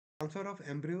transfer of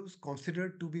embryos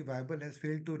considered to be viable has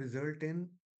failed to result in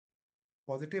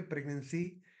positive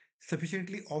pregnancy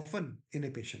sufficiently often in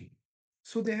a patient.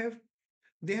 So they have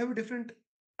a different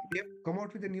they have come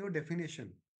out with a new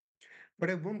definition.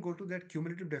 But I won't go to that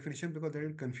cumulative definition because that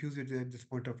will confuse you at this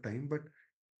point of time. But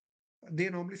they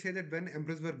normally say that when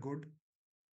embryos were good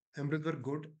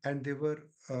and they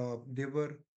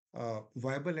were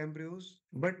viable embryos,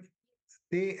 but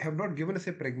they have not given us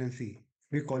a pregnancy.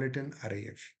 We call it an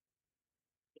RIF.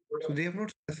 So they have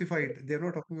not specified. They are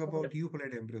not talking about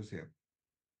euploid embryos here.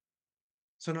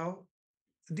 So now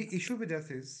the issue with us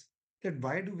is that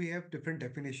why do we have different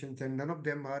definitions and none of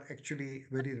them are actually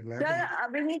very reliable? Sir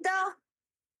Abhinita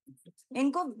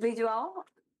इनको भिजवाओ.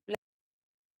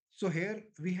 So here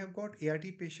we have got ART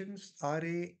patients are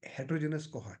a heterogeneous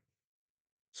cohort.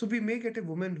 So we may get a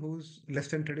woman who's less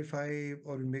than 35,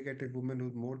 or we may get a woman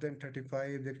who's more than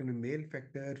 35. There can be male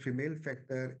factor, female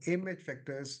factor, AMH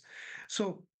factors.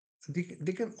 So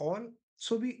they can all,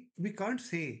 so we can't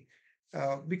say,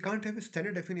 we can't have a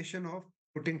standard definition of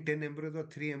putting 10 embryos or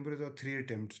three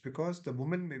attempts because the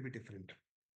woman may be different.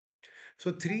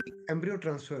 So three embryo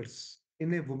transfers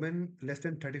in a woman less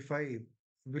than 35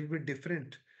 will be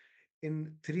different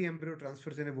in three embryo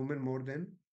transfers in a woman more than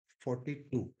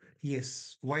 42.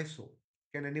 Yes. Why so?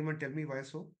 Can anyone tell me why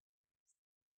so?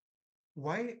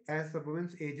 Why, as the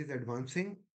woman's age is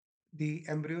advancing, the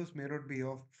embryos may not be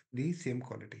of the same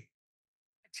quality?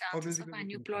 Chances Obviously, of because of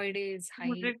income. aneuploidy is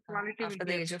high after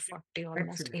the age of 40,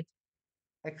 almost Excellent.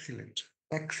 Excellent.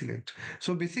 Excellent.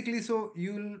 So basically, so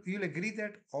you'll agree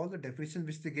that all the definitions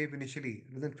which they gave initially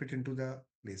doesn't fit into the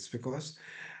place because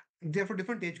they're for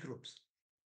different age groups.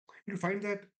 You'll find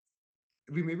that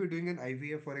we may be doing an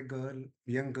IVF for a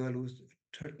young girl who's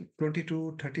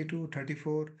 22, 32,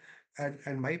 34,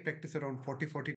 and my practice around 40, 42.